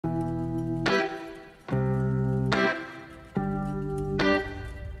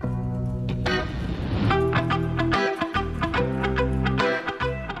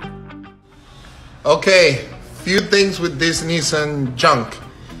Okay, few things with this Nissan junk.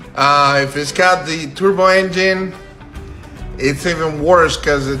 If it's got the turbo engine, it's even worse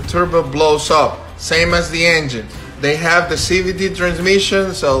because the turbo blows up. Same as the engine. They have the CVT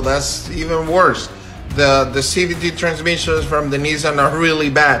transmission, so that's even worse. The CVT transmissions from the Nissan are really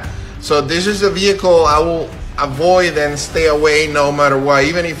bad. So this is a vehicle I will avoid and stay away no matter what.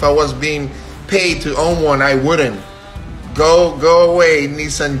 Even if I was being paid to own one, I wouldn't. Go away,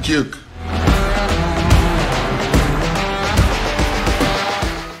 Nissan Juke.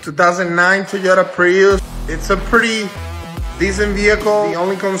 2009 Toyota Prius. It's a pretty decent vehicle. The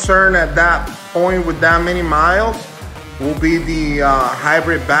only concern at that point with that many miles will be the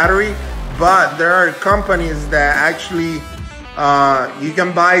hybrid battery. But there are companies that actually you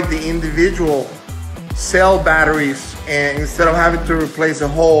can buy the individual cell batteries, and instead of having to replace a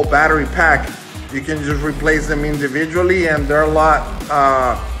whole battery pack, you can just replace them individually, and they're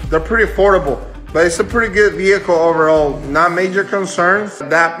they're pretty affordable. But it's a pretty good vehicle overall. Not major concerns.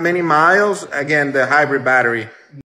 That many miles, again, the hybrid battery.